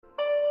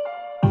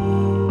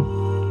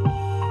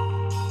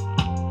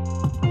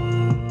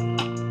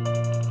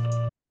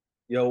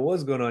Yo,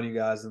 what's going on, you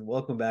guys, and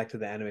welcome back to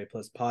the Anime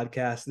Plus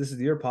podcast. This is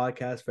your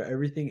podcast for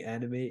everything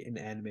anime and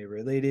anime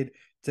related.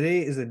 Today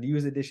is a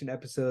news edition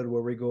episode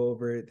where we go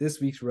over this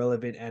week's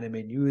relevant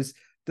anime news.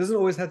 Doesn't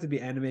always have to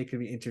be anime; it can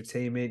be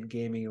entertainment,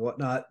 gaming, and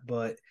whatnot.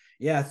 But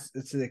yeah,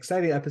 it's an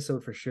exciting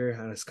episode for sure,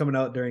 and it's coming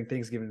out during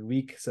Thanksgiving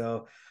week.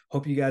 So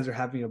hope you guys are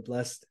having a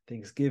blessed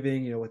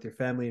Thanksgiving, with your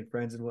family and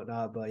friends and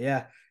whatnot. But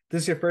yeah, if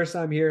this is your first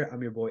time here,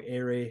 I'm your boy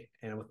A Ray,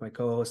 and I'm with my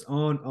co-host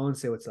On.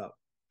 Say what's up.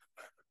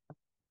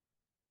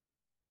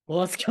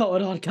 What's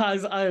going on,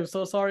 guys? I am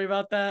so sorry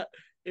about that.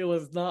 It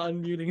was not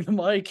unmuting the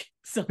mic.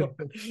 So,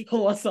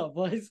 what's up,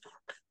 boys?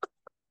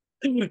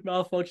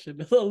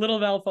 Malfunction. A little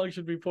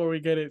malfunction before we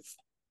get it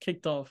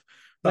kicked off.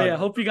 But yeah,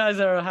 hope you guys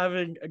are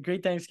having a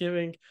great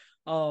Thanksgiving.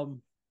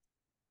 Um,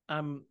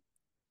 I'm,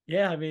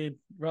 yeah, I mean,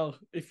 bro,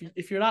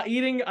 if you're not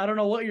eating, I don't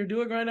know what you're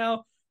doing right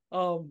now.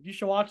 You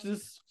should watch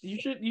this. You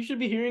should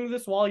be hearing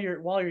this while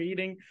you're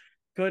eating.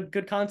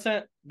 Good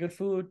content, good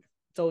food.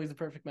 It's always a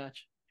perfect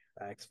match.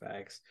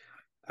 Facts.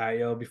 All right,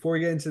 yo, before we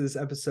get into this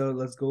episode,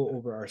 let's go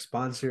over our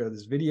sponsor of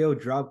this video,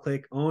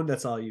 Dropclick. Own,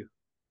 that's all you.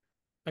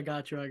 I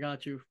got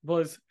you.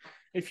 Boys,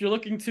 if you're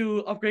looking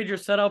to upgrade your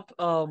setup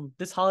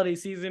this holiday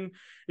season,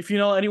 if you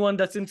know anyone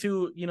that's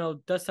into,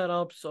 desk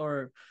setups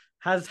or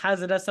has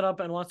a desk setup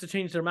and wants to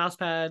change their mouse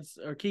pads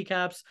or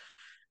keycaps,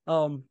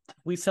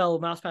 we sell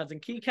mouse pads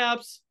and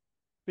keycaps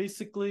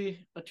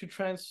basically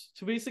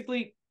to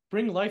basically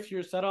bring life to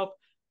your setup,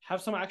 have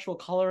some actual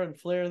color and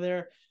flair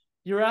there.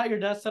 You're at your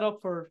desk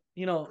setup for,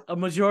 a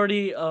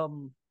majority of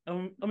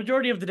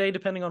the day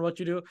depending on what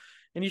you do,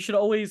 and you should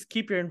always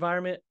keep your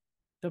environment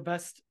the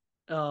best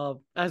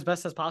as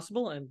best as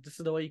possible, and this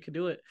is the way you can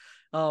do it.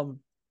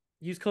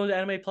 Use code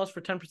anime plus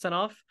for 10%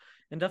 off,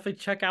 and definitely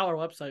check out our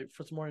website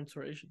for some more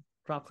inspiration,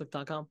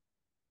 dropclick.com.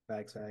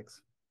 Facts.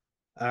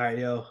 All right,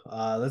 yo,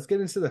 let's get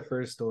into the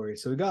first story.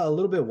 So we got a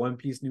little bit One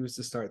Piece news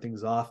to start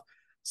things off.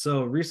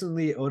 So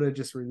recently, Oda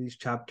just released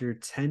chapter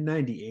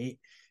 1098.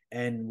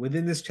 And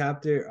within this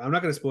chapter, I'm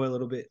not going to spoil a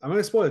little bit. I'm going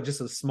to spoil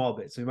just a small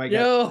bit. So we might get,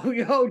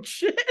 Yo,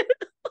 shit.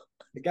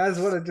 the guys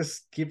want to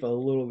just keep a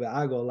little bit.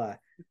 I go lie.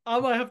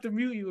 I might have to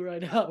mute you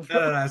right now,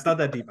 No, bro. it's not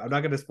that deep. I'm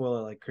not going to spoil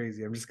it like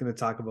crazy. I'm just going to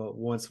talk about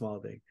one small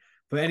thing.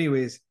 But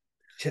anyways,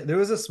 there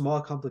was a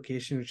small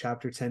complication with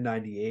chapter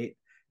 1098,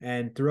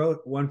 and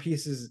throughout One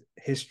Piece's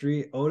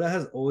history, Oda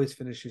has always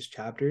finished his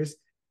chapters.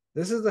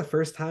 This is the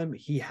first time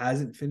he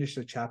hasn't finished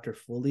a chapter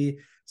fully,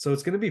 so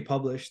it's going to be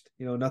published.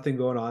 Nothing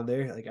going on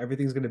there. Like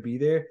everything's going to be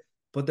there,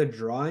 but the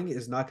drawing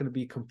is not going to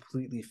be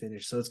completely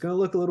finished. So it's going to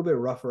look a little bit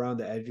rough around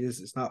the edges.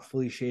 It's not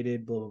fully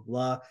shaded. Blah blah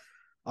blah.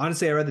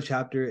 Honestly, I read the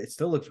chapter. It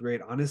still looks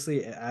great.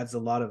 Honestly, it adds a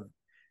lot of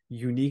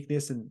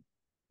uniqueness and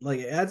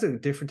like it adds a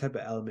different type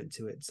of element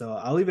to it. So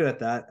I'll leave it at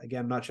that.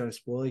 Again, I'm not trying to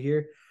spoil it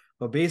here,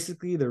 but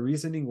basically the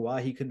reasoning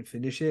why he couldn't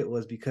finish it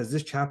was because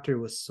this chapter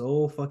was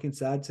so fucking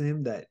sad to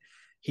him that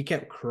he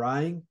kept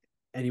crying,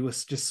 and he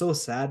was just so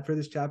sad for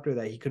this chapter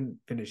that he couldn't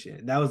finish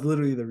it. And that was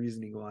literally the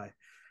reasoning why.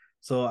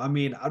 So I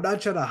mean, I'm not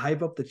trying to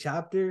hype up the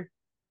chapter,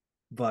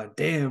 but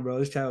damn, bro,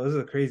 this is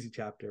a crazy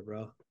chapter,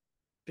 bro.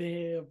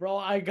 Damn, bro,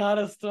 I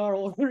gotta start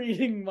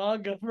reading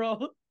manga,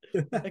 bro.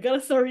 I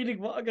gotta start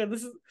reading manga.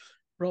 This is,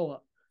 bro.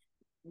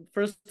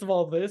 First of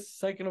all,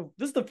 this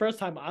is the first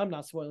time I'm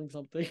not spoiling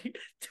something.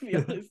 To be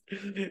honest,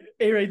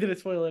 A Ray didn't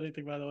spoil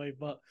anything, by the way,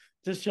 but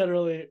just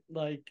generally,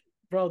 like,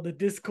 bro, the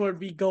Discord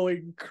be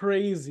going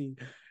crazy.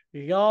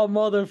 Y'all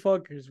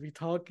motherfuckers be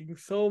talking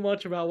so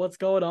much about what's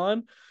going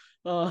on,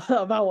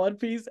 about One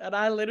Piece, and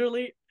I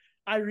read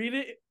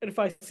it, and if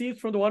I see it's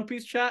from the One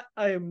Piece chat,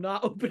 I am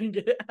not opening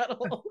it at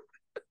all.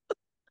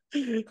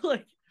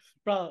 Like,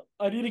 bro,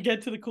 I need to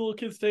get to the cool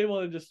kids table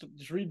and just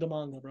read the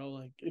manga, bro.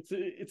 Like,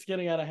 it's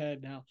getting out of hand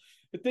now.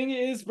 The thing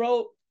is,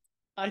 bro,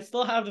 I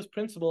still have this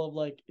principle of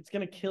like it's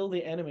gonna kill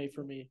the anime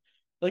for me.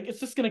 Like, it's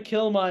just gonna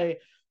kill my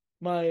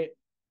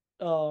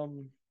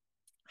um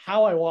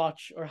how I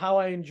watch or how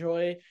I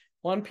enjoy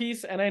One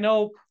Piece. And I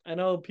know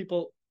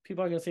people are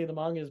gonna say the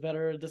manga is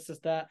better, this is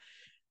that.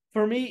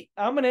 For me,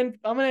 I'm an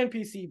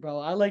NPC, bro.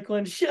 I like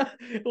when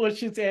when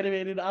shit's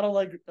animated. I don't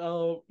like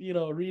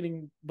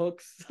reading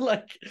books.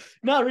 Like,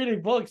 not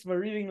reading books, but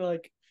reading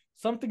like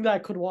something that I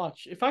could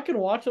watch. If I could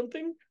watch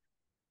something,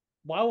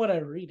 why would I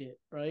read it,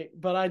 right?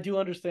 But I do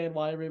understand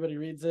why everybody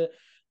reads it.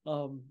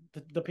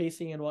 The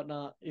pacing and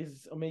whatnot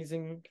is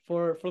amazing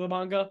for the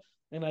manga,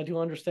 and I do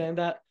understand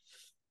that.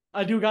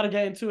 I do got to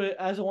get into it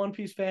as a One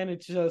Piece fan.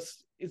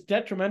 It's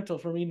detrimental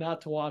for me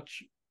not to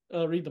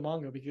read the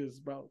manga because,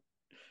 bro,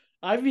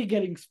 I've been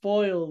getting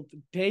spoiled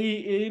day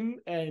in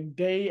and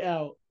day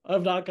out.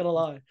 I'm not gonna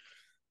lie.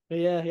 But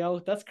yeah,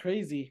 that's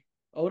crazy.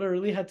 Oda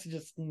really had to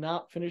just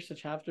not finish the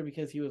chapter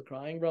because he was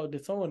crying, bro.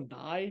 Did someone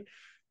die?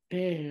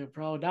 Damn,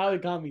 bro. Now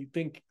it got me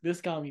think.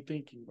 This got me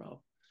thinking,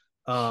 bro.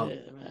 Um,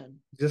 Shit, man.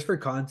 just for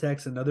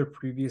context, another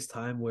previous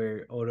time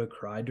where Oda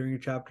cried during a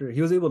chapter,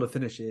 he was able to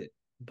finish it,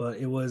 but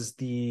it was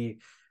the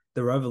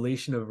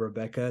revelation of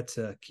Rebecca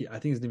to I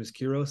think his name is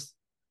Kiros.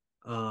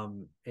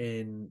 And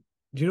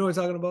do you know what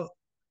I'm talking about?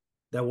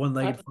 that I,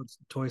 one-legged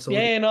toy yeah, soldier.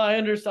 yeah, no, I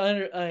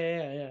understand.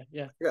 Yeah,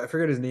 yeah, yeah. I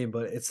forget his name,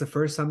 but it's the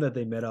first time that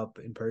they met up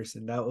in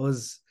person. That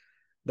was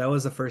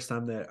the first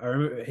time that I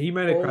remember he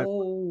might have cried.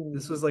 Oh,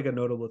 This was like a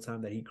notable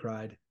time that he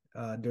cried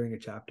during a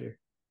chapter.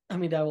 I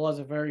mean, that was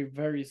a very,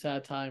 very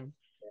sad time.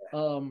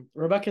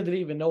 Rebecca didn't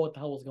even know what the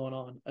hell was going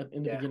on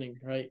in the Yeah. beginning,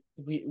 right?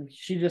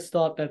 She just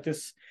thought that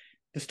this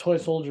toy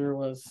soldier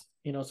was,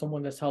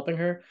 someone that's helping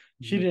her.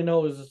 She Mhm. didn't know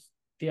it was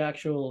the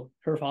actual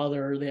her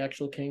father or the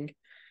actual king.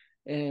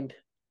 And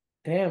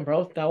damn,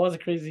 bro, that was a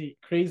crazy,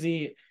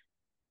 crazy,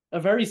 a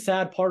very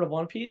sad part of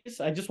One Piece.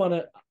 I just want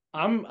to.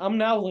 I'm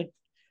now like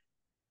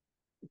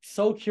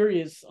so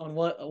curious on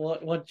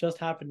what just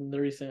happened in the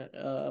recent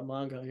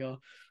manga, yo.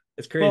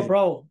 It's But crazy.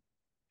 bro,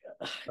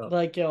 Oh.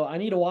 like yo, I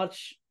need to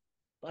watch.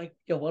 Like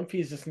yo, One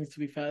Piece just needs to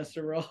be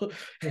faster, bro.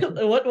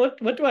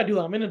 What do I do?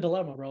 I'm in a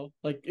dilemma, bro.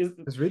 Like, is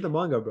Just read the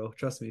manga, bro.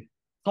 Trust me.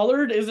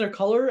 colored? Is there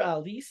color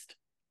at least?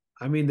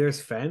 I mean,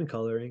 there's fan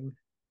coloring.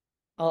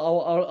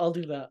 I'll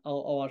do that.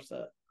 I'll watch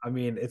that. I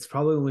mean, it's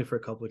probably only for a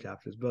couple of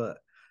chapters, but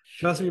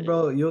trust me, Shit.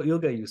 bro, you'll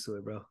get used to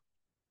it, bro.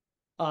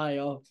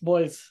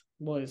 Boys,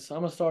 I'm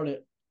gonna start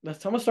it. I'm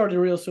gonna start it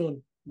real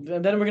soon,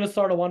 and then we're gonna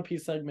start a One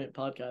Piece segment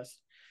podcast.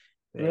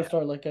 We're gonna Yeah,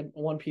 start like a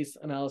One Piece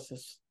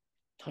analysis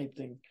type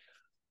thing.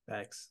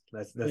 thanks.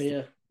 But That's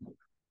yeah,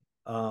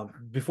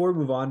 before we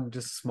move on,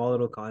 just a small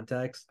little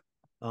context.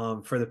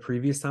 For the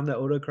previous time that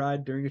Oda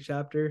cried during a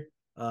chapter,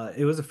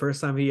 it was the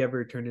first time he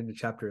ever turned into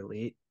chapter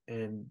late,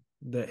 and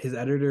his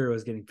editor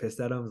was getting pissed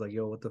at him. He was like,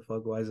 "Yo, what the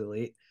fuck? Why is it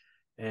late?"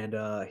 And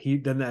he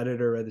then the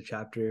editor read the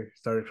chapter,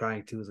 started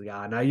crying too. Was like,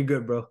 "Ah, now you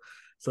good, bro."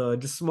 So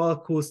just small,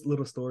 cool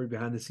little story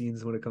behind the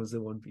scenes when it comes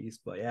to One Piece.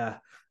 But yeah,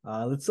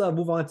 let's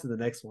move on to the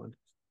next one.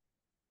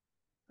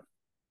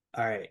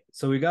 All right.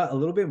 So we got a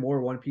little bit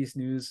more One Piece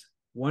news.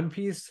 One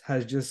Piece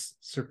has just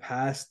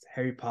surpassed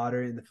Harry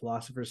Potter and the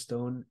Philosopher's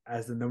Stone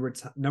as the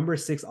number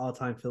 6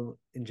 all-time film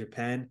in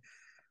Japan.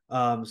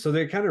 So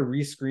they're kind of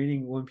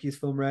rescreening One Piece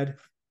Film Red.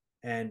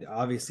 And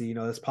obviously,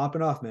 it's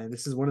popping off, man.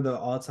 This is one of the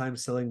all-time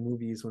selling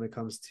movies when it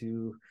comes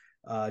to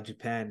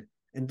Japan.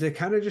 And to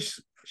kind of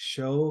just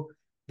show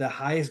the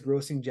highest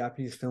grossing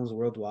Japanese films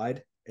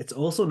worldwide, it's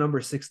also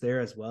number 6 there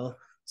as well.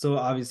 So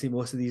obviously,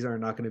 most of these are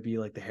not going to be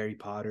like the Harry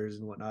Potters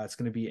and whatnot. It's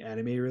going to be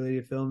anime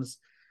related films.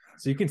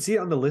 So you can see it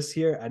on the list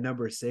here at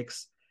number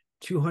 6,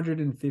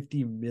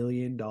 $250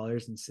 million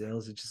in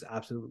sales. It's just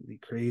absolutely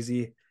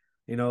crazy.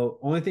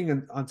 Only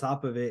thing on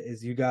top of it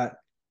is you got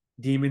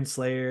Demon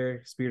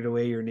Slayer, Spirited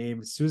Away, Your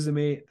Name,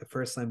 Suzume, The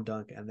First Slam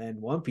Dunk, and then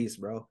One Piece,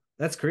 bro.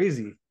 That's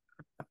crazy.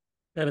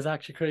 that is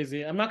actually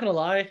crazy. I'm not gonna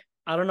lie.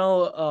 I don't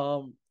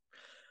know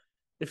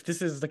if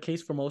this is the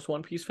case for most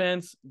One Piece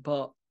fans,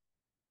 but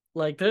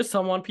like there's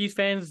some One Piece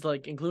fans,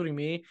 like including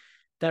me,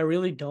 that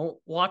really don't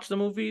watch the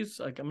movies.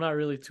 Like I'm not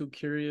really too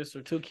curious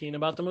or too keen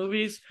about the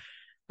movies.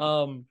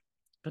 Um,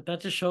 but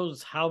that just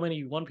shows how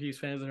many One Piece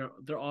fans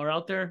there are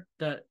out there.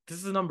 That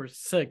this is number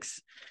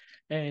 6,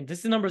 and this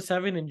is number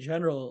 7 in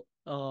general.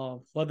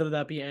 Whether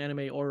that be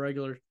anime or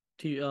regular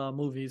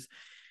movies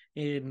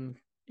in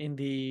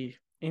in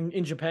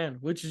Japan,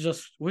 which is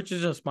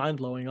just mind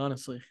blowing,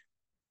 honestly.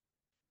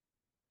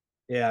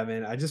 Yeah,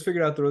 man. I just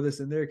figured I'd throw this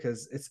in there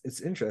because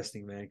it's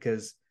interesting, man.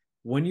 Because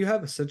when you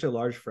have such a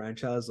large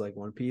franchise like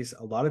One Piece,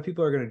 a lot of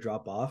people are going to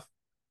drop off,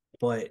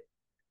 but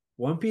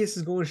One Piece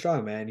is going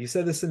strong, man. You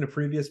said this in the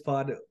previous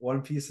pod.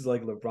 One Piece is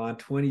like LeBron,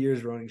 20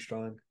 years running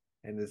strong,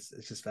 and it's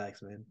just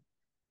facts, man.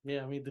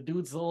 Yeah, I mean the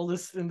dude's the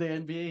oldest in the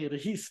NBA and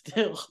he's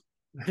still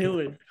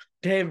doing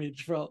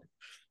damage, bro.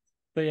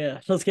 But yeah,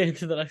 let's get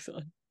into the next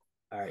one.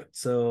 All right.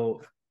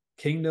 So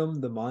Kingdom,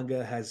 the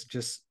manga, has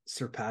just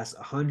surpassed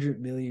 100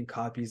 million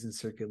copies in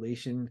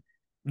circulation.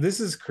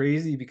 This is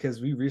crazy because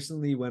we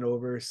recently went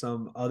over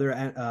some other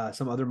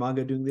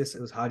manga doing this.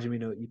 It was Hajime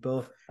no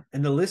Ippo,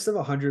 and the list of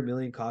 100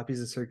 million copies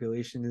in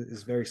circulation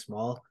is very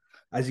small.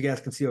 As you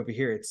guys can see over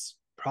here, it's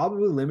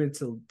probably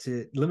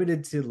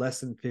limited to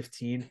less than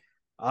 15.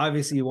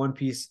 Obviously, One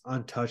Piece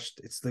untouched.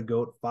 It's the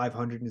goat,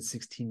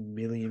 516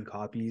 million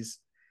copies,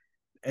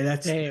 and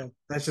that's Damn.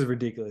 that's just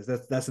ridiculous.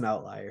 That's an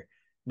outlier.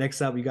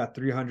 Next up, we got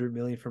 300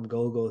 million from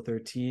Go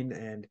 13,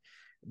 and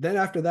then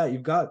after that,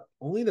 you've got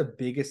only the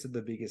biggest of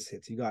the biggest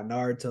hits. You got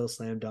Naruto,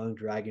 Slam Dunk,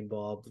 Dragon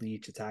Ball,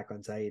 Bleach, Attack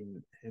on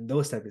Titan, and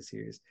those type of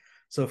series.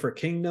 So for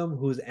Kingdom,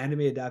 whose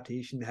anime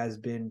adaptation has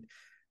been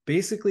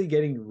basically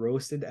getting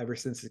roasted ever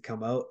since it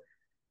come out,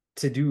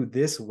 to do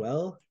this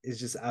well is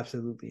just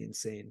absolutely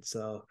insane.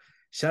 So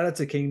shout out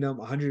to Kingdom.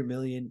 100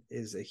 million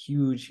is a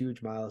huge,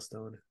 huge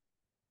milestone.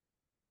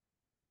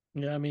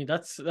 Yeah, I mean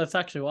that's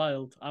actually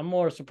wild. I'm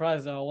more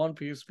surprised at One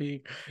Piece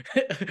being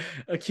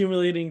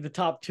accumulating the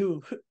top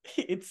two.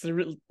 It's a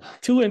real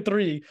 2 and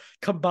 3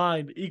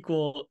 combined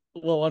equal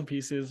what One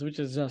Piece is, which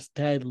is just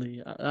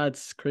deadly.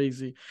 That's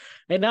crazy.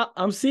 And now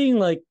I'm seeing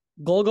like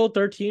Golgo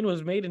 13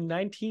 was made in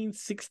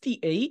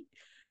 1968.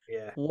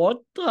 Yeah. What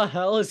the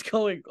hell is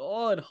going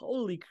on?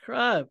 Holy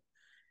crap.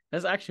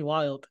 That's actually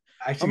wild.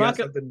 I I'm actually not got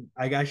gonna something.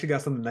 I actually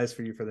got something nice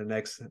for you for the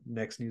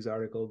next news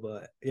article.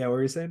 But yeah, what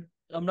were you saying?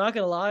 I'm not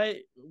gonna lie.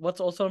 What's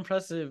also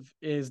impressive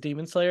is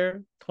Demon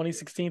Slayer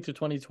 2016 to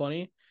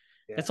 2020.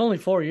 Yeah. It's only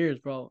 4 years,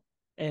 bro,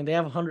 and they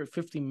have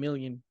 150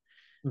 million,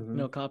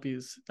 Hmm.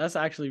 copies. That's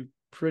actually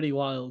pretty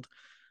wild.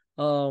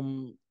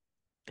 Um,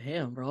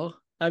 Damn, bro.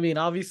 I mean,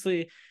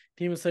 obviously,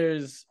 Demon Slayer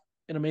is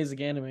an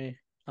amazing anime.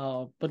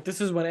 But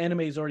this is when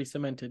anime is already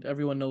cemented.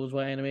 Everyone knows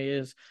what anime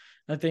is.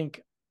 I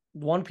think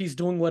One Piece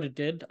doing what it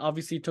did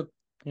obviously took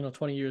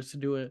 20 years to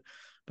do it,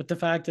 but the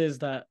fact is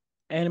that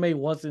anime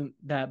wasn't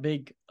that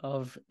big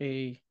of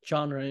a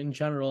genre in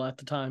general at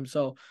the time,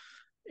 so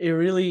it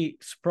really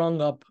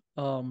sprung up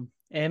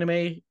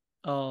anime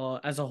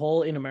as a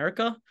whole in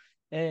America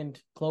and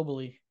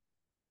globally.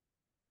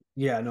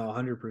 Yeah, no,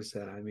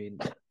 100%. I mean,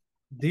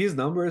 these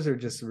numbers are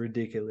just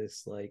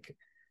ridiculous. Like,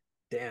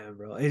 damn,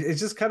 bro. It's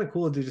just kind of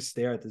cool to just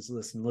stare at this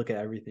list and look at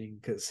everything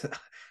because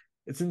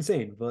it's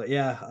insane. But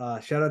yeah,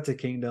 shout out to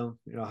Kingdom.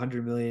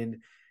 100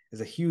 million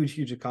is a huge,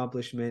 huge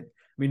accomplishment.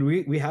 I mean,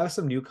 we have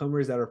some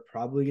newcomers that are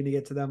probably going to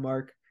get to that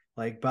mark.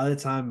 Like by the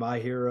time My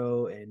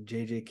Hero and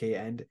JJK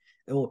end,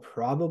 it will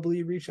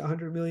probably reach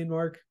 100 million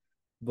mark.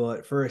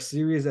 But for a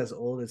series as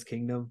old as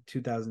Kingdom,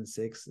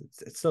 2006,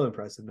 it's still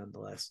impressive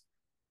nonetheless.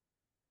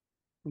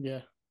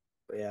 Yeah.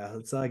 But yeah,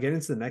 let's get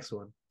into the next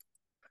one.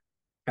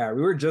 All right,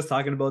 we were just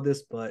talking about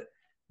this, but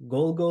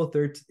Golgo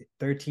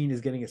 13 is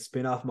getting a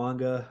spin-off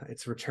manga.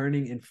 It's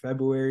returning in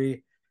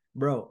February.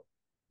 Bro,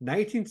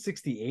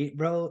 1968,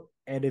 bro,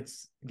 and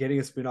it's getting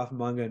a spin-off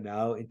manga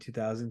now in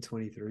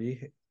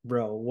 2023.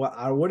 Bro,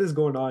 what is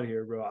going on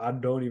here, bro? I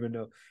don't even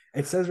know.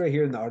 It says right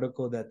here in the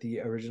article that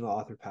the original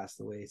author passed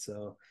away.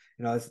 So,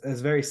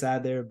 it's very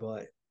sad there,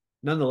 but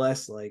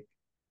nonetheless, like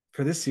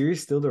for this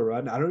series still to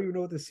run, I don't even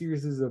know what the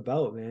series is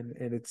about, man.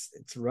 And it's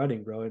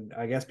running, bro. And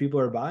I guess people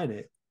are buying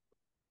it.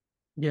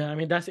 Yeah, I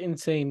mean that's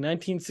insane.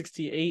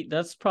 1968.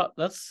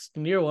 That's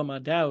near when my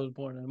dad was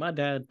born. And my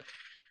dad,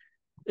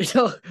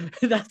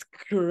 that's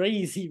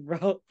crazy,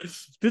 bro.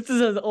 This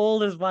is as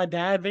old as my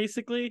dad,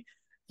 basically,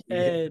 Yeah.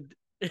 and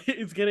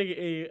it's getting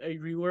a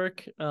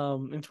rework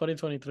in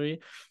 2023.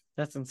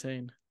 That's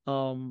insane.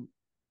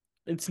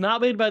 It's not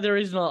made by the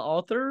original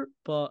author,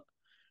 but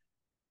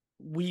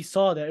we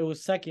saw that it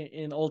was second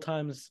in all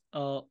times.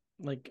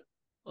 Like,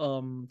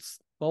 what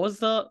was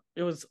the?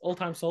 It was all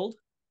time sold.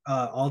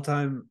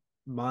 All-time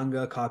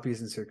manga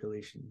copies in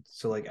circulation.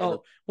 So like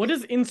Oh, what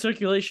does in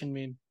circulation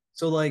mean?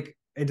 like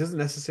it doesn't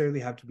necessarily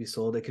have to be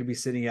sold. It could be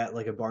sitting at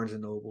like a Barnes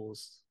and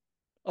Nobles.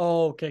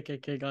 Oh, okay,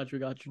 got you.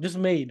 Just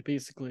made,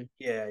 basically.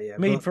 Yeah, yeah.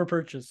 Made But for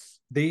purchase.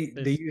 they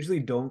This. usually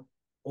don't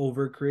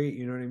overcreate,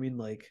 you know what I mean?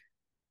 Like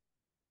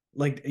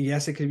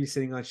yes, it could be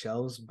sitting on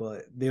shelves,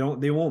 but they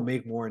won't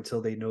make more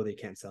until they know they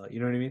can't sell it. You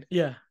know what I mean?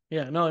 Yeah.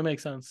 No, it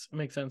makes sense. It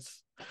makes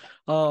sense.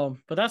 But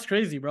that's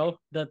crazy, bro.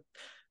 That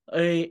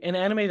an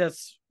anime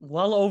that's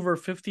well over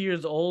 50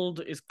 years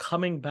old is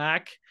coming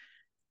back.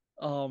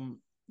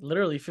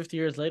 Literally 50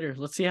 years later.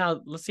 Let's see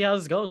how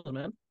this goes,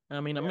 man.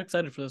 I mean, I'm Yeah,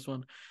 excited for this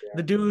one. yeah.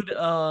 The dude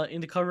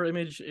in the cover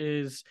image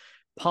is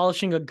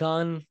polishing a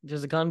gun.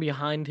 There's a gun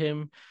behind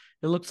him.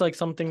 It looks like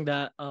something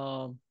that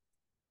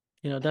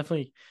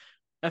definitely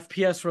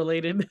FPS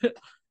related.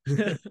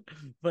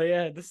 But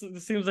yeah, this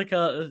seems like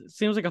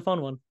a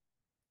fun one.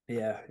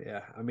 Yeah,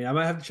 yeah. I mean, I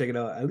might have to check it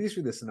out. At least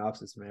read the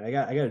synopsis, man. I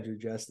gotta do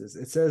justice.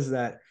 It says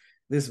that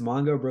this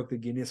manga broke the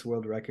Guinness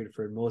World Record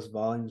for most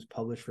volumes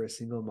published for a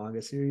single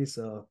manga series.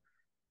 So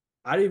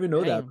I didn't even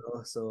know that, Dang.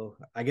 bro. So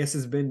I guess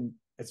it's been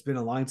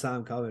a long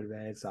time coming,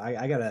 man. So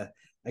I gotta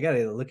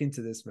look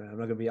into this, man. I'm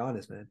not gonna be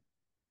honest, man.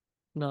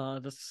 No,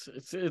 this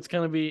it's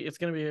gonna be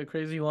a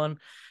crazy one.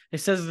 It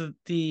says that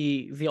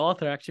the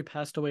author actually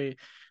passed away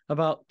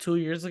about 2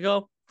 years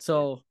ago. Yeah,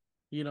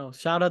 So,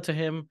 shout out to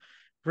him.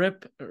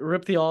 Rip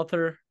the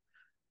author.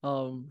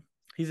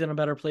 He's in a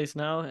better place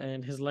now,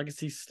 and his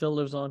legacy still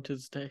lives on to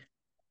this day.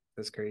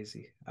 that's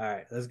crazy. All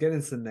right, let's get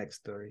into the next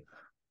story.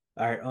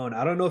 All right, Owen,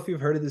 I don't know if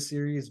you've heard of this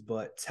series,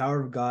 but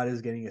Tower of God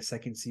is getting a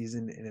second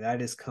season, and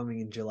that is coming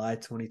in July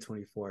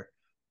 2024.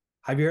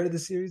 Have you heard of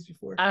this series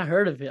before? I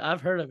heard of it.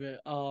 I've heard of it.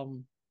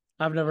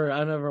 I've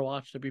never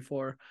watched it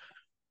before.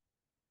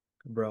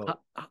 Bro,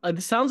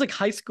 This sounds like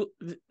high school.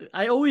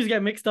 I always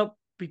get mixed up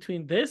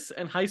between this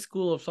and high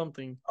school of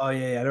something. oh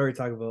yeah, yeah, I know what you're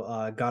talking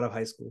about. God of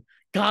High School.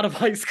 God of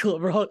high school,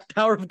 bro.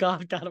 Tower of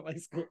God, God of high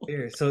school.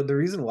 Here, so the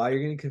reason why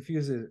you're getting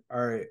confused is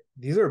are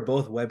these are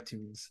both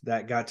webtoons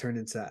that got turned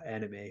into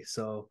anime.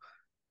 So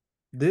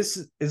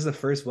this is the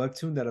first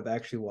webtoon that I've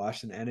actually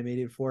watched in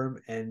animated form,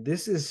 and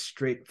this is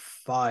straight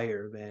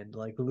fire, man.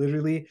 Like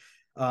literally,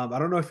 I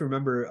don't know if you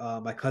remember,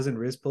 my cousin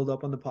Riz pulled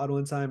up on the pod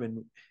one time,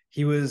 and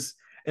he was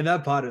in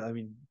that pod. I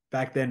mean,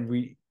 back then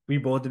we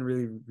both didn't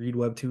really read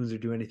webtoons or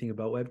do anything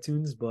about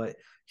webtoons, but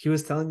he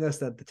was telling us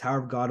that the Tower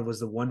of God was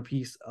the One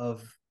Piece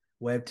of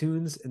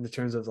webtoons in the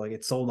terms of like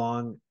it's so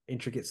long,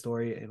 intricate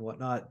story and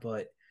whatnot.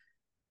 But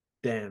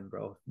damn,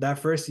 bro, that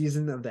first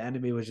season of the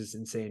anime was just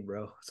insane,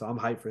 bro. So I'm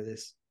hyped for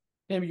this.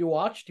 Damn, you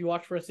watched? You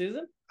watched for a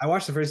season? I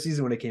watched the first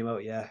season when it came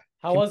out. Yeah,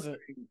 How came out was it?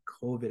 during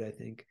COVID, I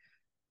think.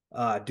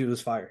 Dude, it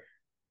was fire.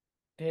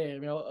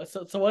 Damn,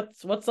 so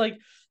what's like?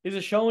 Is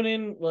it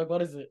shonen? Like,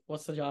 what is it?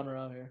 What's the genre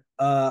out here?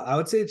 I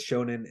would say it's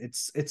shonen.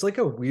 It's like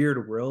a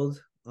weird world.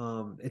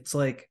 It's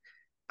like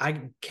I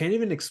can't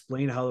even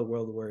explain how the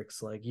world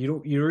works. Like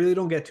you really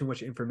don't get too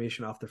much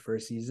information off the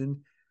first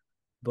season,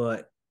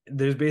 but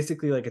there's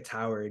basically like a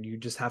tower and you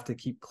just have to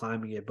keep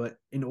climbing it. But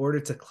in order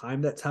to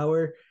climb that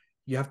tower,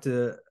 you have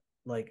to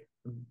like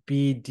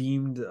be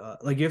deemed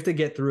like you have to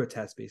get through a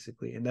test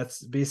basically, and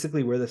that's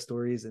basically where the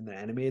story is in the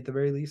anime at the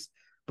very least.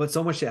 But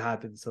so much shit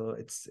happens, so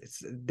it's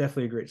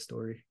definitely a great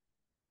story.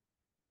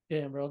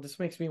 Yeah, bro, this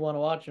makes me want to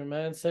watch it.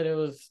 Man said it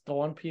was the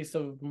One Piece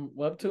of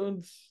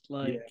webtoons. Yeah,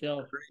 Like,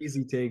 yo,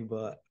 crazy take,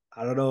 but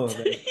I don't know,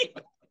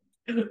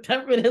 man.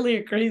 definitely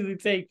a crazy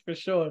take for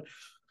sure.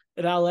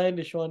 An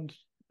outlandish one,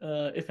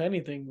 if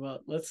anything.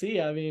 But let's see.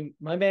 I mean,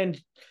 my man,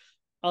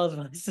 I was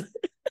about to say,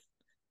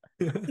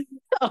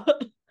 I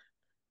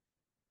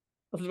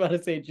was about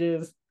to say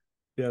jizz.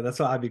 Yeah, that's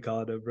what I'd be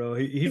calling him, bro.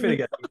 He finna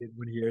get hated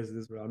when he hears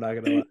this, bro. I'm not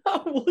gonna lie.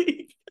 I'm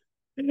weak.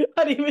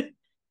 I didn't even.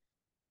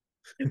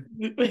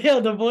 Yeah,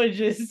 the boy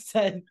just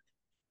said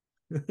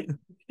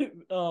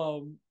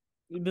um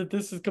that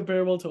this is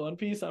comparable to One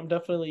Piece. I'm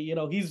definitely,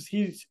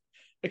 he's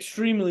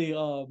extremely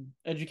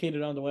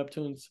educated on the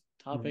webtoons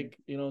Mhm. topic.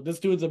 This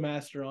dude's a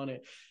master on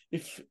it.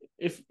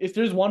 If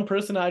there's one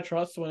person I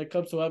trust when it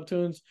comes to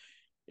webtoons,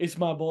 it's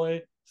my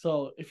boy.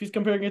 So if he's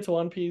comparing it to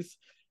One Piece,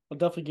 I'll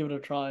definitely give it a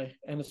try.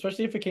 And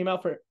especially if it came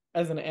out for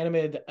as an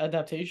anime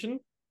adaptation,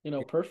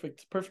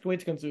 perfect way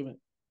to consume it.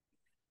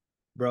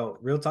 Bro,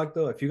 real talk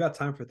though, if you got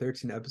time for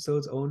 13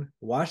 episodes, Owen,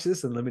 watch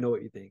this and let me know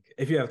what you think.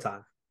 If you have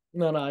time.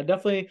 No, I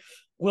definitely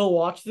will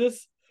watch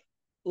this.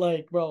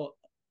 Like, bro,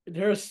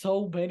 there are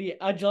so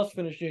many. I just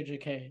finished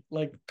JJK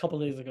like a couple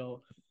days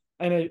ago,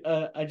 and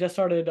I just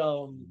started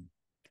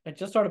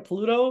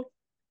Pluto,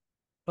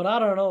 but I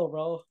don't know,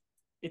 bro.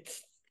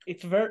 It's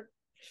it's very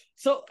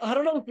so I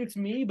don't know if it's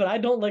me, but I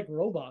don't like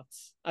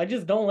robots. I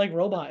just don't like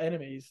robot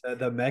enemies.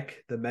 The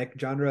mech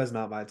genre is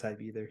not my type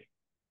either.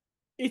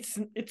 It's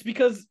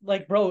because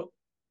like, bro,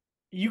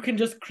 you can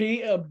just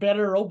create a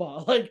better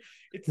robot. Like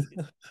it's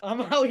I'm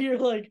out here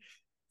like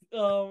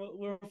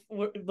we're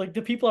like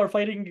the people are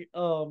fighting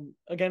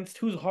against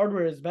whose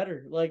hardware is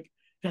better. Like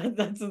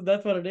that's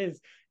what it is.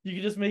 You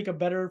can just make a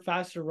better,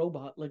 faster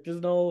robot. Like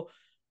there's no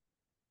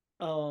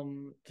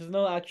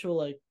actual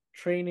like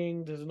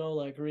training, there's no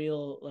like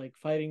real like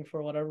fighting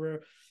for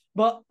whatever.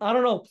 But I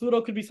don't know,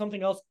 Pluto could be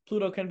something else.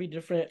 Pluto can be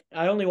different.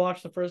 I only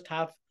watched the first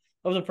half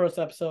of the first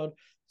episode,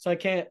 so I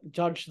can't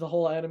judge the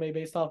whole anime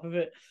based off of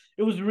it.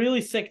 It was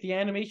really sick. The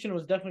animation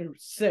was definitely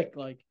sick.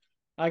 Like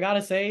I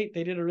gotta say,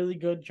 they did a really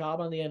good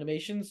job on the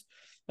animations.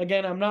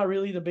 Again, I'm not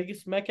really the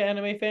biggest mecha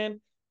anime fan,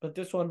 but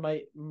this one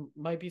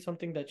might be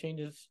something that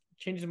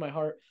changes my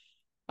heart.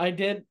 I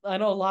know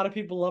a lot of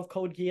people love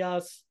Code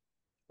Geass.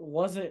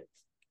 Wasn't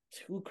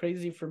too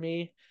crazy for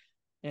me.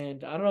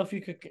 And I don't know if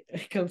you could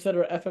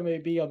consider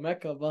FMAB a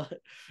mecha, but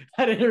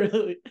I didn't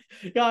really.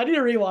 Yeah, I need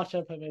to rewatch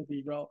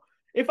FMAB, bro.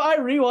 If I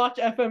rewatch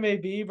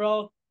FMAB,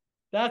 bro,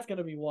 that's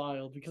gonna be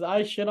wild because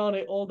I shit on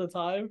it all the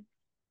time.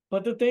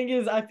 But the thing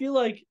is, I feel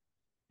like,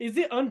 is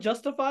it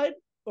unjustified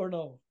or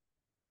no?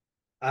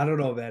 I don't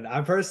know, man.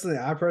 I personally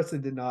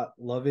did not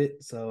love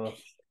it, so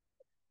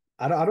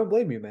I don't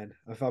blame you, man.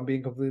 If I'm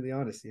being completely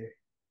honest here.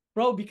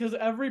 Bro, because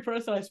every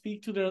person I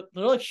speak to, they're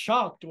like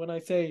shocked when I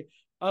say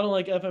I don't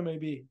like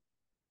FMAB.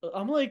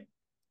 I'm like,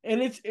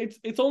 and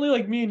it's only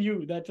like me and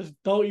you that just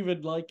don't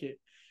even like it.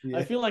 I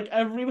Yeah, feel like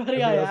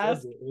everybody I everybody else loves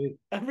ask, it.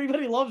 Right?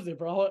 everybody loves it,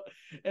 bro.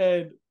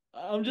 And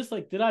I'm just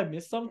like, did I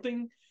miss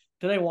something?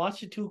 Did I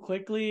watch it too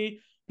quickly?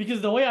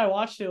 Because the way I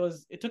watched it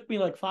was, it took me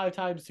like 5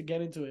 times to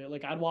get into it.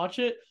 Like I'd watch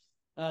it,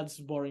 this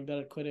is boring. Then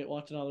I'd quit it,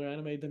 watch another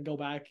anime, then go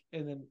back,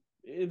 and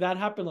then that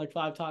happened like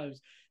 5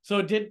 times. So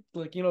it did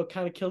like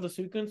kind of kill the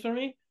sequence for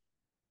me.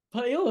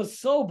 But it was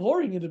so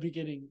boring in the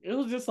beginning. It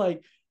was just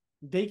like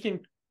they can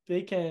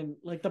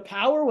like the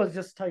power was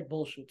just type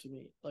bullshit to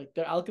me. Like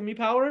their alchemy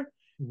power,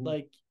 Mhm.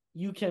 like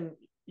you can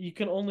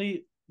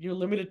only you're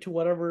limited to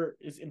whatever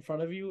is in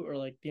front of you or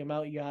like the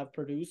amount you have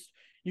produced.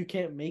 You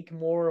can't make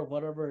more of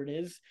whatever it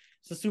is.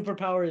 So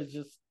superpower is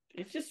just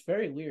it's just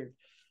very weird.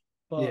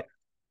 Yeah,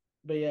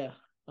 But yeah,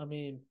 I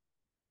mean,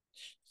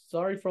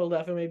 sorry for all the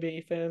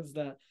FMAB fans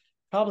that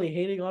probably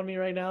hating on me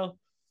right now.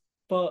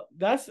 But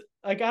that's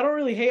like I don't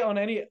really hate on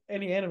any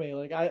anime.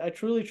 Like I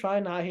truly try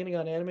not hating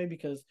on anime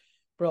because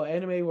bro,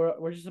 anime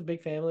we're just a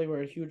big family,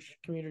 we're a huge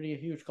community, a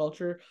huge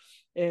culture.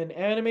 And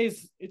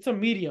animes it's a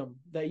medium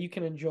that you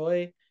can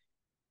enjoy.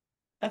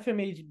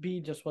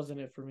 FMAB just wasn't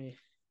it for me.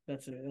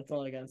 That's it. That's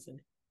all I gotta say.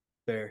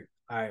 fair.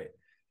 All right,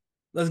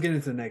 let's get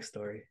into the next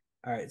story.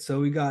 All right, so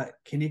we got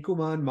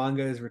Kinnikuman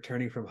manga is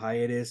returning from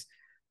hiatus.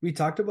 We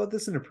talked about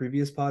this in a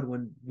previous pod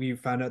when we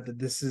found out that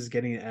this is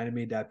getting an anime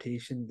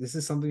adaptation. This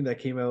is something that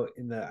came out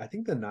in the I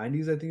think the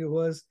 90s, I think it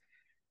was.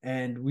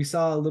 And we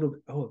saw a little,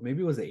 oh,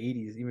 maybe it was the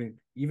 80s,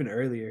 even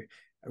earlier.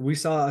 We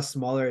saw a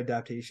smaller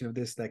adaptation of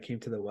this that came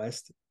to the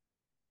West.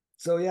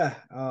 So yeah,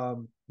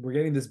 we're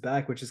getting this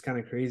back, which is kind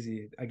of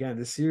crazy. Again,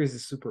 this series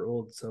is super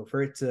old, so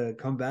for it to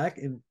come back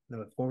in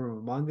the form of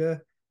a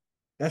manga,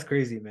 that's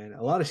crazy, man.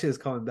 A lot of shit is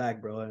coming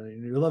back, bro,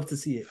 and we love to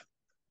see it.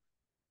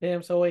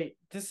 Damn, so wait,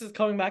 this is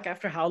coming back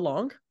after how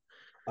long?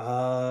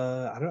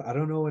 I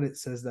don't know when it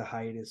says the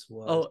hiatus Oh,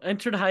 was.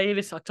 entered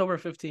hiatus October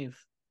 15th.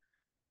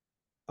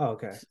 Oh,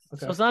 okay. So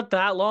Okay. it's not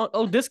that long.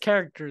 Oh, this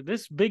character,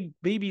 this big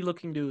baby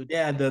looking dude.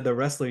 Yeah, the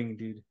wrestling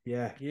dude.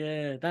 Yeah.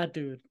 Yeah, that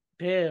dude.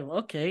 Damn.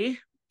 Okay.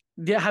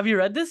 Yeah. Have you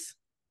read this?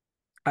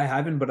 I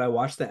haven't, but I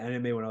watched the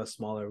anime when I was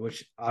smaller,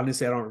 which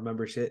honestly I don't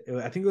remember shit.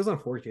 I think it was on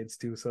 4Kids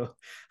too, so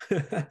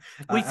Wait.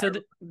 I So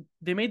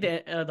they made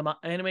the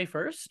anime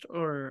first,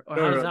 or no,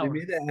 how no, does no, that they work?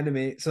 made the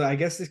anime. So I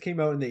guess this came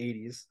out in the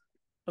 80s.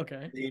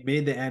 Okay. They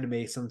made the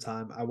anime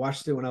sometime. I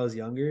watched it when I was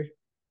younger,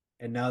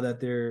 and now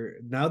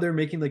they're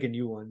making like a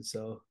new one.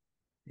 So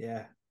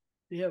yeah.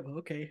 Yeah.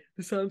 Okay.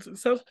 This sounds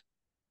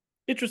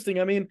interesting.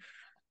 I mean,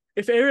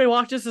 if A-Ray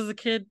watched this as a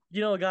kid,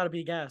 it gotta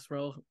be gas,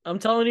 bro. I'm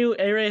telling you,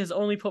 A-Ray has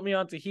only put me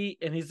onto Heat,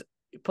 and he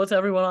puts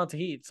everyone onto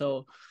Heat.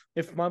 So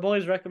if my boy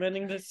is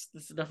recommending this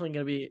is definitely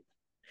gonna be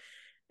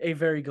a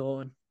very good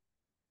one.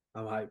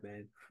 I'm hyped,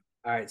 man.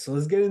 All right, so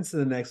let's get into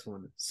the next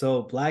one.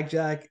 So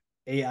Blackjack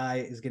AI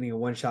is getting a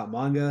one-shot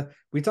manga.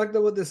 We talked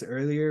about this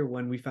earlier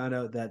when we found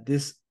out that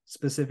this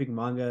specific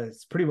manga,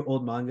 it's pretty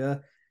old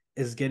manga,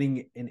 is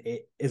getting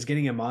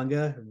a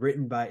manga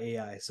written by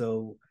AI.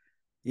 So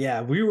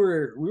yeah, we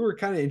were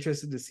kind of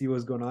interested to see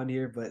what's going on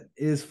here, but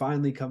it is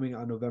finally coming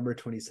on November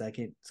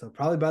 22nd. So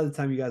probably by the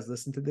time you guys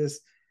listen to this,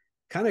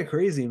 kind of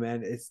crazy,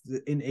 man. It's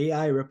an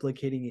AI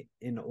replicating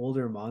an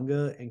older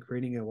manga and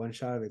creating a one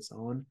shot of its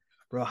own.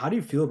 Bro, how do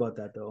you feel about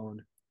that though,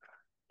 Owen?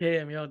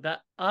 Damn, that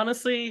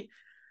honestly,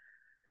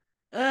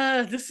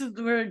 this is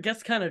where it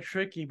gets kind of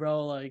tricky,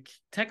 bro. Like,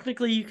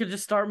 technically, you could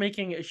just start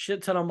making a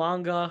shit ton of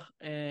manga,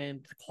 and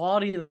the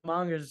quality of the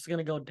manga is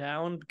gonna go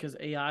down because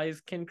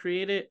AIs can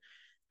create it.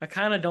 I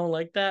kind of don't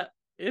like that.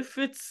 If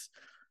it's,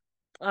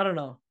 I don't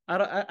know,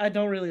 I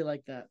don't really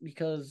like that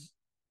because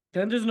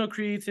then there's no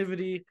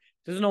creativity,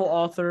 there's no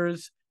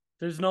authors,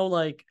 there's no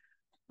like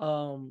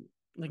no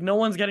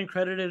one's getting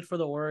credited for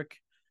the work.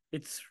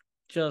 It's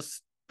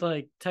just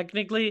like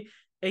technically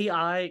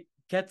AI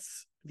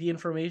gets the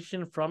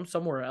information from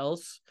somewhere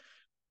else.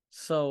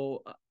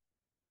 So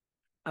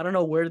I don't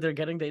know where they're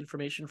getting the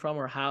information from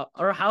or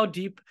how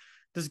deep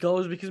this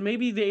goes because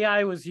maybe the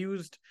AI was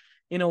used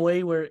in a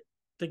way where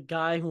the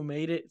guy who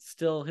made it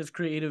still his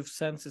creative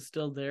sense is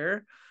still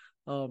there.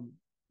 Um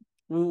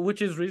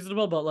which is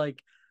reasonable, but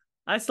like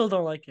I still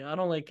don't like it. I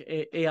don't like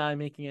AI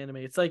making anime.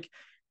 It's like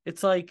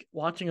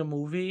watching a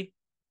movie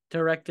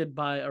directed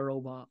by a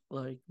robot.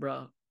 Like,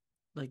 bro,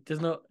 like there's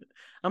no.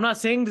 I'm not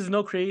saying there's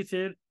no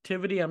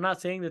creativity. I'm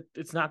not saying that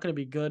it's not going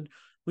to be good.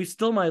 We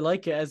still might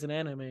like it as an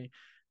anime,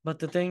 but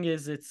the thing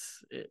is, it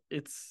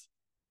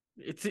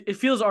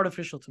feels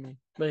artificial to me.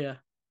 But yeah,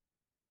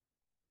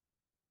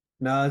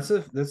 No,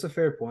 that's a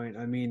fair point.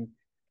 I mean,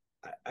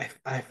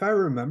 if I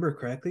remember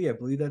correctly, I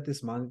believe that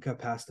this manga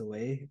passed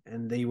away,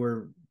 and they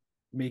were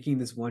making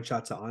this one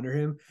shot to honor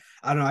him.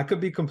 I don't know. I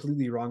could be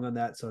completely wrong on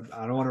that, so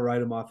I don't want to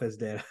write him off as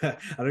dead. I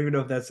don't even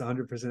know if that's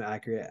 100%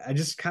 accurate. I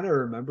just kind of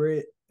remember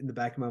it in the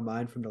back of my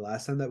mind from the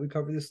last time that we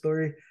covered this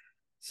story.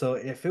 So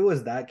if it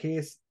was that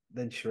case,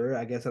 then sure,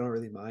 I guess I don't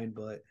really mind.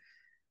 But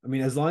I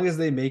mean, as long as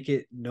they make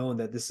it known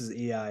that this is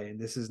AI and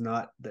this is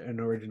not an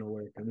original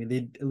work. I mean,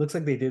 it looks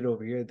like they did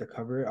over here. The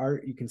cover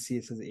art, you can see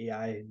it says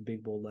AI in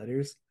big bold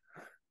letters.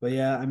 But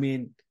yeah, I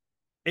mean,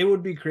 it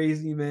would be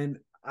crazy, man.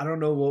 I don't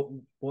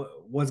know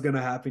what's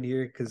gonna happen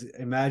here because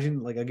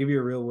imagine, like, I'll give you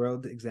a real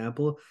world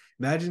example.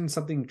 Imagine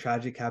something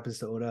tragic happens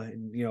to Oda,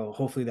 and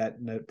hopefully that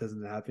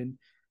doesn't happen.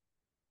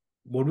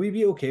 Would we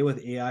be okay with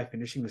AI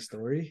finishing the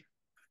story?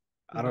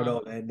 I don't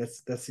nah. know, man.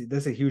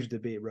 That's a huge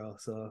debate, bro.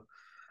 So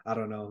I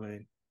don't know,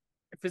 man.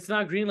 If it's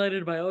not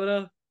greenlighted by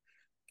Oda,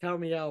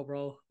 count me out,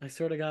 bro. I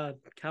swear to God,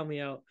 count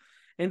me out.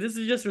 And this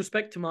is just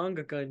respect to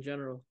mangaka in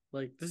general.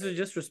 Like this is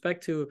just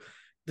respect to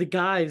the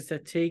guys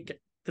that take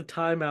the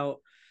time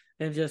out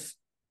and just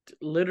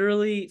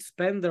literally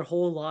spend their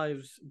whole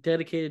lives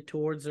dedicated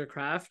towards their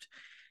craft.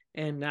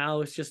 And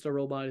now it's just a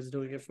robot is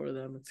doing it for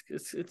them.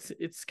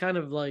 It's kind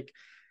of like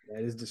Yeah,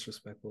 it is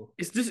disrespectful.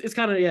 it's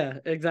kind of yeah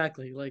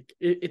exactly like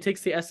it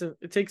takes the essence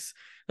it takes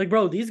like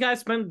bro these guys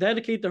spend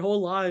dedicate their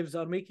whole lives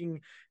on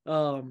making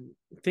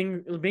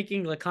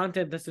like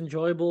content that's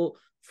enjoyable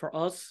for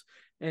us,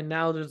 and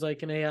now there's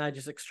like an AI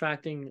just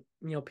extracting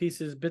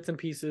pieces bits and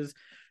pieces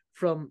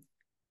from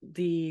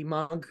the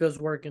manga's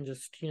work and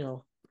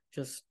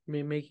just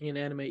making an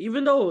anime,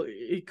 even though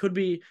it could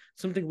be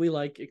something we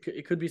like,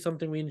 it could be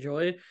something we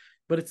enjoy,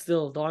 but it's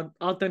still the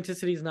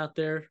authenticity is not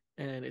there,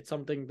 and it's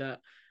something that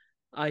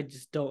I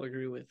just don't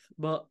agree with.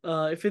 But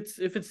if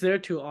it's there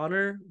to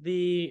honor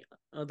the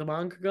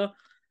manga,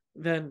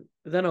 then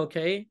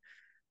okay.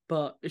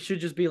 But it should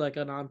just be like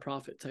a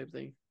non-profit type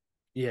thing.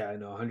 Yeah, I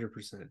know,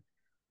 100%.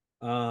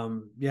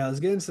 Yeah, let's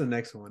get into the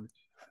next one.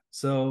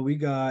 So we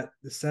got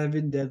the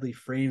Seven Deadly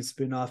Frames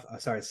spinoff.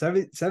 Sorry,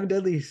 Seven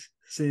Deadly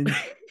Sins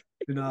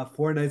spinoff.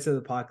 Four Nights of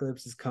the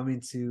Apocalypse is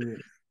coming to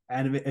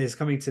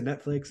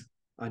Netflix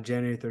on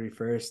January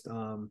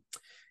 31st.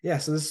 Yeah,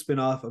 so this is a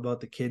spinoff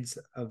about the kids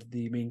of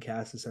the main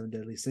cast of Seven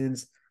Deadly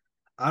Sins.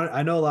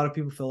 I know a lot of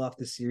people fell off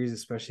this series,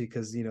 especially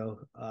because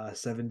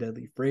Seven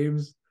Deadly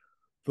Frames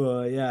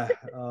But yeah,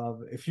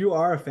 if you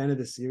are a fan of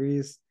the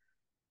series,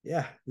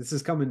 yeah, this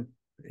is coming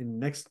in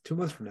next 2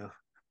 months from now.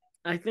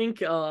 I think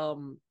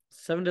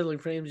Seven Deadly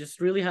Frames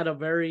just really had a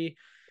very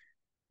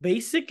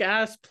basic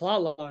ass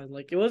plot line.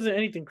 Like it wasn't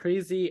anything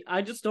crazy.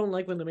 I just don't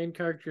like when the main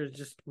character is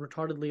just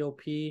retardedly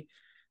OP.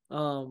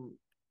 Um,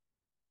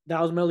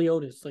 that was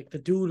Meliodas. Like the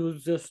dude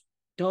was just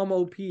dumb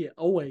OP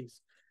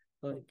always.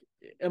 Like,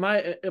 am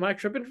I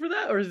tripping for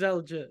that or is that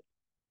legit?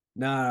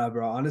 Nah,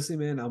 bro. Honestly,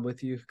 man, I'm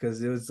with you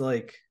because it was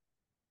like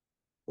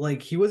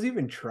he was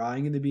even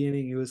trying in the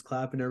beginning. He was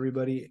clapping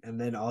everybody,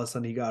 and then all of a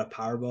sudden he got a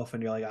power buff,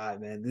 and you're like, all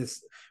right, man,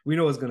 this we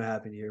know what's gonna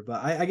happen here.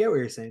 But I get what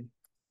you're saying.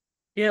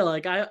 Yeah,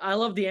 like I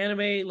love the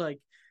anime like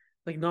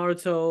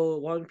Naruto,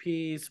 One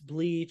Piece,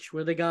 Bleach,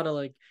 where they gotta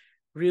like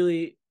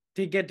really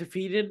they get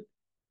defeated,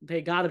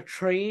 they gotta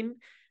train,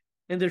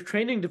 and their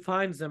training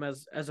defines them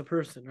as a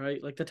person,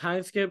 right? Like the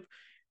time skip,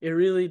 it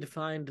really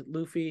defined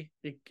Luffy.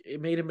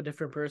 It made him a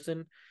different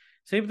person.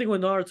 Same thing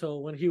with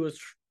Naruto when he was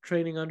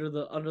training under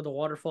the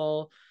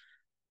waterfall.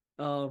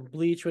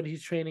 Bleach when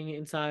he's training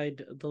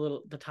inside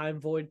the time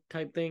void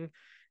type thing.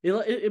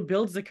 It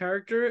builds the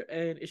character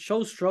and it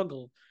shows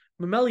struggle.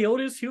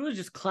 Meliodas, he was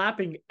just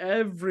clapping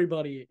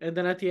everybody, and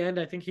then at the end,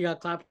 I think he got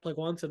clapped like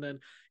once, and then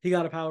he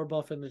got a power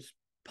buff and just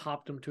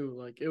popped him too.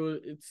 Like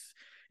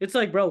it's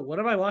like, bro, what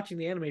am I watching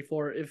the anime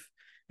for if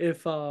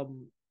if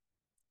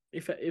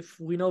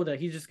we know that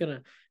he's just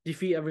gonna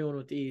defeat everyone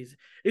with ease?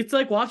 It's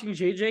like watching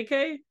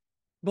JJK,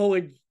 but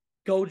with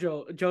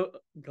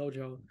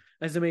Gojo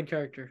as the main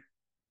character.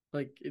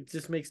 Like it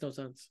just makes no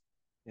sense.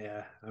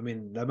 Yeah, I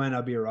mean that might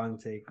not be a wrong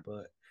take,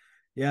 but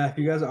yeah, if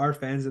you guys are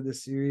fans of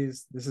this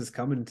series, this is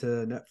coming to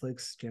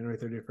Netflix January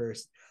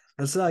 31st.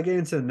 Let's get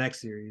into the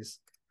next series.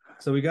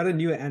 So we got a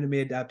new anime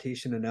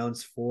adaptation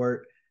announced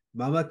for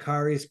Mama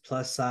Kari's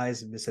plus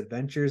size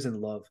misadventures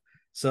in love.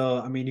 So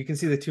I mean, you can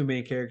see the two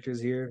main characters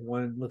here.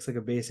 One looks like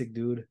a basic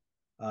dude,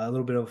 a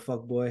little bit of a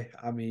fuck boy.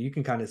 I mean, you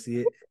can kind of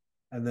see it.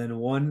 And then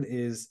one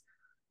is,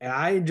 and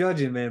I ain't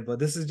judging, man, but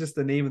this is just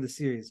the name of the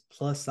series,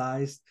 plus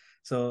size.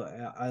 So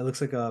it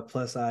looks like a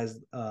plus size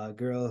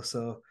girl.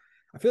 So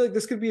I feel like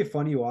this could be a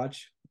funny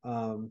watch.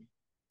 I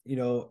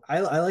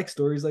like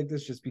stories like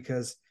this just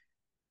because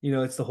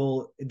it's the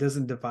whole, it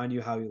doesn't define you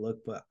how you look,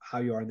 but how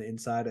you are on the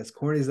inside. As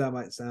corny as that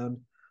might sound,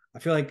 I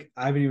feel like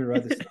I haven't even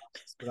read the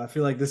synopsis, but I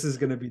feel like this is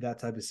going to be that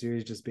type of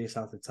series just based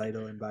off the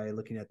title and by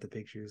looking at the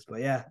pictures. But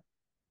yeah,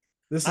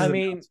 this I is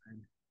mean, announced,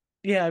 man.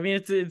 yeah, I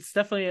mean it's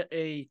definitely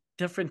a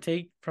different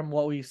take from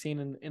what we've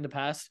seen in the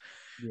past.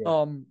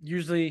 Yeah.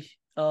 Usually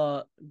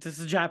this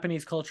is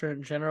Japanese culture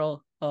in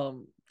general.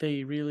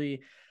 They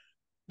really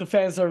the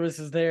fan service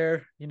is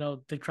there. You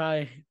know, they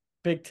try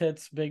big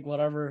tits, big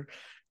whatever.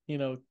 You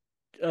know,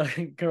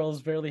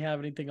 girls barely have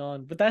anything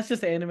on, but that's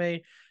just anime.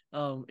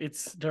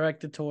 It's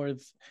directed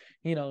towards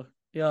you know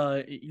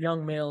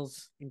young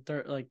males,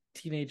 like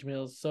teenage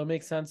males, so it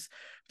makes sense.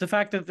 The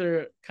fact that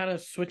they're kind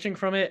of switching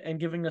from it and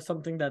giving us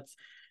something that's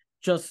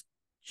just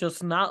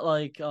just not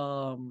like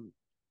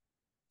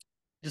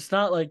just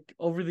not like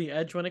over the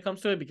edge when it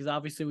comes to it, because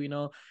obviously we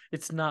know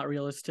it's not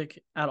realistic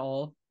at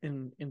all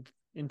in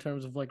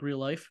terms of like real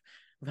life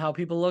of how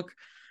people look.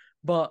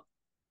 But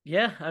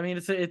yeah, I mean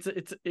it's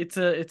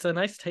a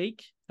nice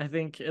take. I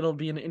think it'll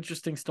be an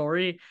interesting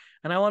story,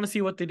 and I want to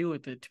see what they do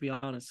with it, to be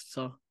honest.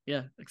 So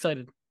yeah,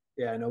 excited.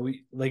 Yeah, I know,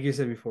 we like you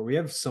said before, we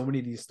have so many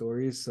of these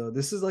stories. So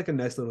this is like a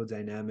nice little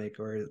dynamic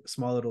or a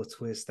small little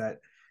twist that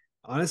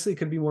honestly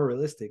could be more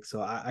realistic.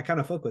 So I kind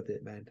of fuck with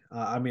it, man.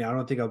 I mean, I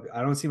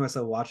don't see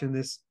myself watching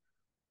this,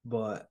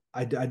 but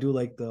I do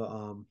like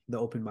the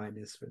open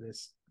mindedness for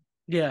this.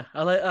 Yeah,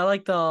 I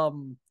like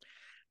the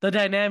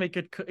dynamic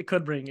it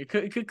could bring. It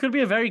could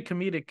be a very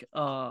comedic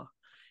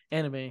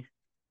anime, Yeah.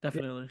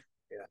 definitely.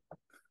 Yeah.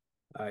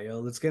 All right, yo,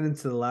 let's get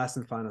into the last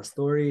and final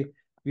story.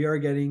 We are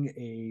getting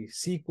a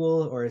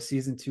sequel or a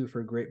season two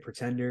for Great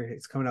Pretender.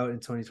 It's coming out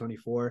in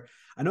 2024.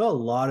 I know a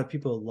lot of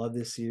people love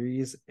this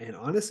series, and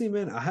honestly,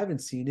 man, I haven't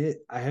seen it.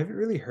 I haven't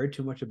really heard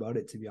too much about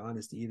it, to be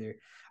honest, either.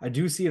 I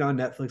do see it on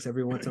Netflix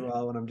every once in a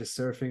while when I'm just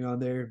surfing on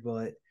there,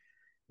 but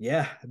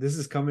yeah, this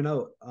is coming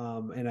out.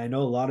 And I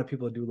know a lot of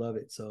people do love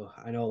it, so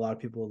I know a lot of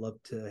people would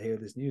love to hear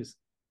this news.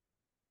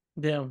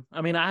 Damn.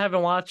 I mean, I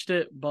haven't watched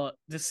it, but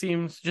this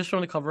seems just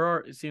from the cover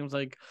art, it seems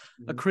like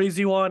a Mhm.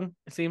 crazy one.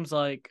 It seems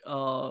like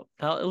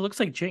it looks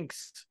like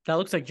Jinx. That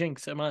looks like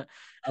Jinx. Am I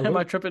A am I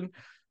little, tripping?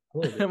 a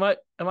little bit.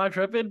 Am I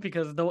tripping?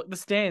 Because the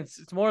stance,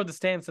 it's more of the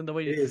stance than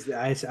It is.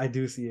 I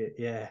do see it.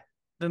 Yeah.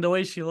 the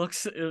way she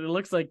looks. It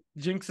looks like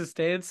Jinx's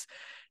stance.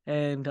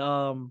 And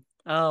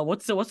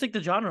what's like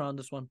the genre on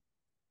this one?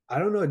 I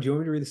don't know. Do you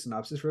want me to read the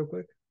synopsis real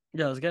quick?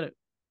 Yeah, let's get it.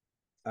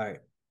 All right.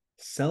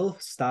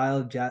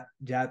 Self-styled I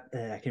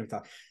can't even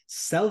talk.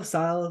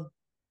 Self-styled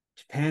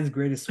Japan's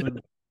greatest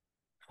swimmer.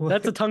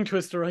 That's a What? tongue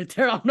twister right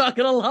there. I'm not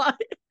gonna lie.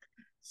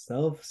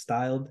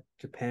 Self-styled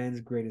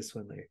Japan's greatest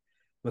swimmer.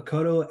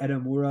 Makoto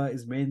Edamura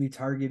is mainly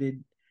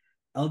targeted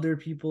elder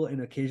people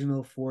and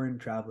occasional foreign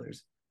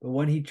travelers. But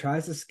when he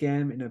tries to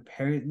scam an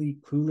apparently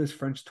clueless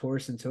French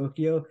tourist in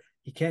Tokyo,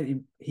 he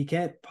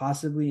can't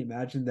possibly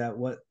imagine that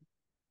what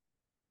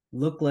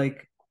look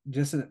like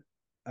just an.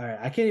 All right,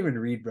 I can't even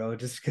read, bro,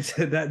 just because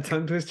that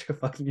tongue twister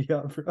fucked me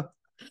up, bro.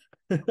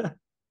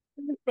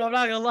 Bro, I'm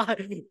not gonna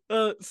lie.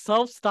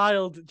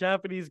 Self-styled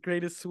Japanese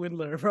greatest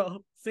swindler,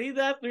 bro. Say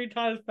that 3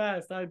 times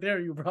fast. I dare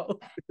you, bro.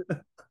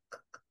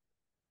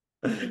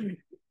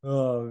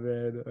 Oh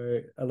man. All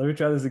right. Let me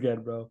try this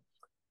again, bro.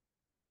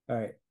 All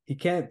right. He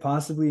can't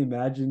possibly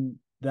imagine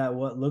that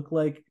what looked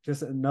like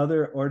just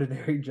another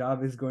ordinary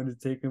job is going to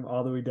take him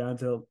all the way down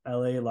to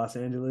LA, Los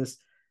Angeles,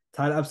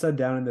 tied upside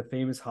down in the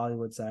famous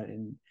Hollywood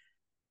sign.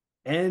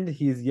 And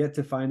he is yet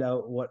to find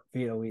out what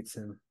fate awaits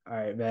him. All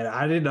right, man.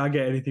 I did not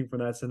get anything from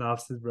that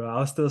synopsis, bro.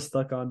 I was still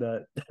stuck on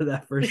that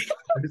that first.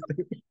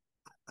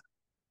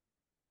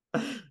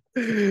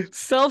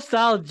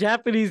 Self-styled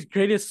Japanese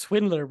greatest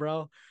swindler,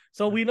 bro.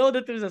 So we know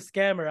that there's a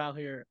scammer out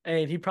here,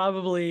 and he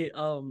probably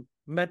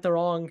met the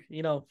wrong,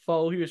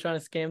 foe. He was trying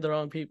to scam the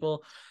wrong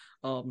people.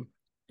 Um,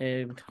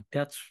 and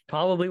that's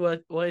probably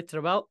what it's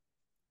about.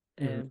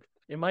 Mhm. And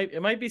it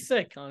might be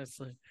sick,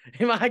 honestly.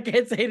 I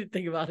can't say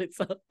anything about it,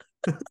 so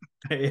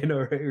You know,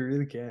 right? We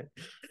really can't.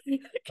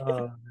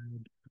 Man.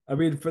 I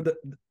mean, for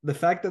the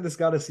fact that this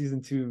got a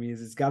season two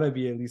means it's got to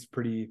be at least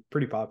pretty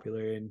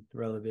popular and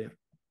relevant.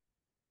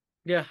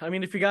 yeah. I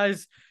mean, if you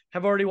guys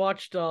have already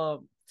watched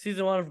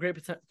season 1 of Great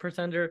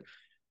Pretender,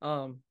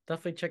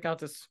 definitely check out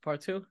this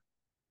part 2.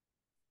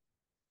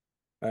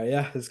 All right,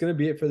 yeah, that's gonna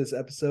be it for this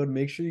episode.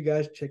 Make sure you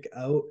guys check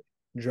out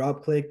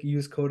Drop Click.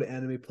 Use code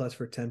Anime Plus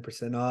for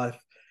 10% off.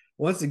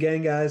 Once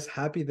again, guys,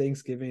 happy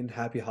Thanksgiving,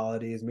 happy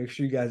holidays. Make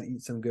sure you guys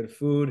eat some good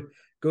food,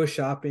 go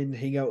shopping,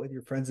 hang out with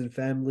your friends and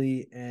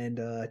family, and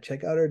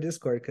check out our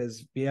Discord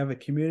because we have a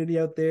community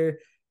out there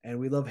and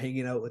we love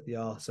hanging out with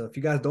y'all. So if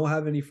you guys don't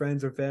have any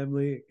friends or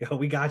family, yo,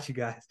 we got you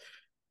guys.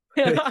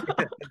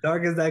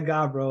 Dark as that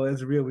got, bro.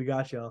 It's real. We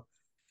got y'all.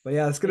 But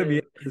yeah, it's gonna be Yeah.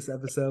 it for this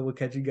episode. We'll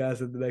catch you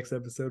guys in the next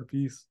episode.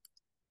 Peace.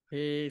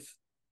 Peace.